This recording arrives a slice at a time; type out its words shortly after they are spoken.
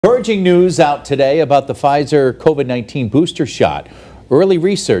Encouraging news out today about the Pfizer COVID-19 booster shot. Early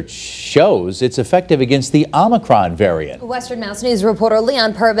research shows it's effective against the Omicron variant. Western Mass News reporter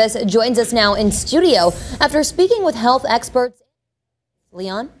Leon Purvis joins us now in studio after speaking with health experts.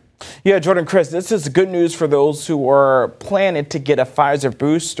 Leon? Yeah, Jordan, Chris, this is good news for those who are planning to get a Pfizer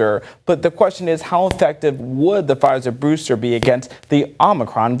booster. But the question is, how effective would the Pfizer booster be against the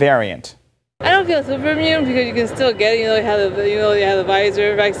Omicron variant? I don't feel super immune because you can still get it. You have the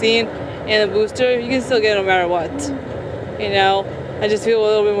Pfizer vaccine and the booster. You can still get it no matter what. I just feel a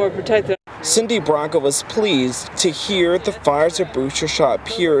little bit more protected. Cindy Bronco was pleased to hear the Pfizer booster shot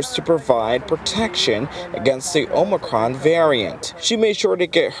appears to provide protection against the Omicron variant. She made sure to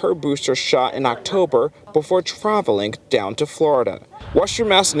get her booster shot in October before traveling down to Florida. Western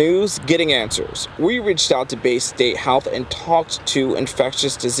Mass News getting answers. We reached out to Baystate Health and talked to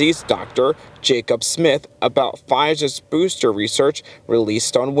infectious disease doctor Jacob Smith about Pfizer's booster research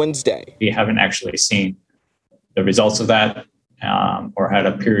released on Wednesday. We haven't actually seen the results of that or had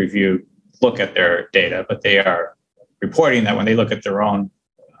a peer review look at their data, but they are reporting that when they look at their own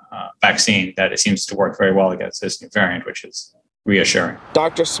vaccine, that it seems to work very well against this new variant, which is reassuring.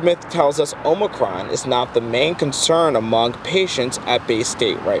 Dr. Smith tells us Omicron is not the main concern among patients at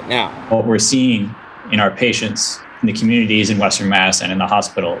Baystate right now. What we're seeing in our patients in the communities in Western Mass and in the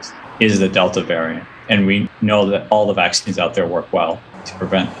hospitals is the Delta variant. And we know that all the vaccines out there work well to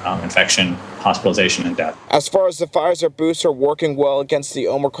prevent infection, hospitalization, and death. As far as the Pfizer booster working well against the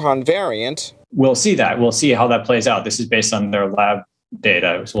Omicron variant, we'll see that. We'll see how that plays out. This is based on their lab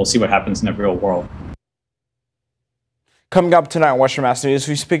data, so we'll see what happens in the real world. Coming up tonight on Western Mass News,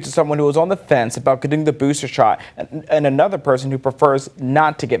 we speak to someone who was on the fence about getting the booster shot and another person who prefers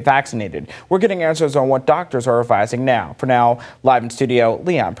not to get vaccinated. We're getting answers on what doctors are advising now. For now, live in studio,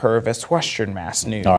 Leon Purvis, Western Mass News.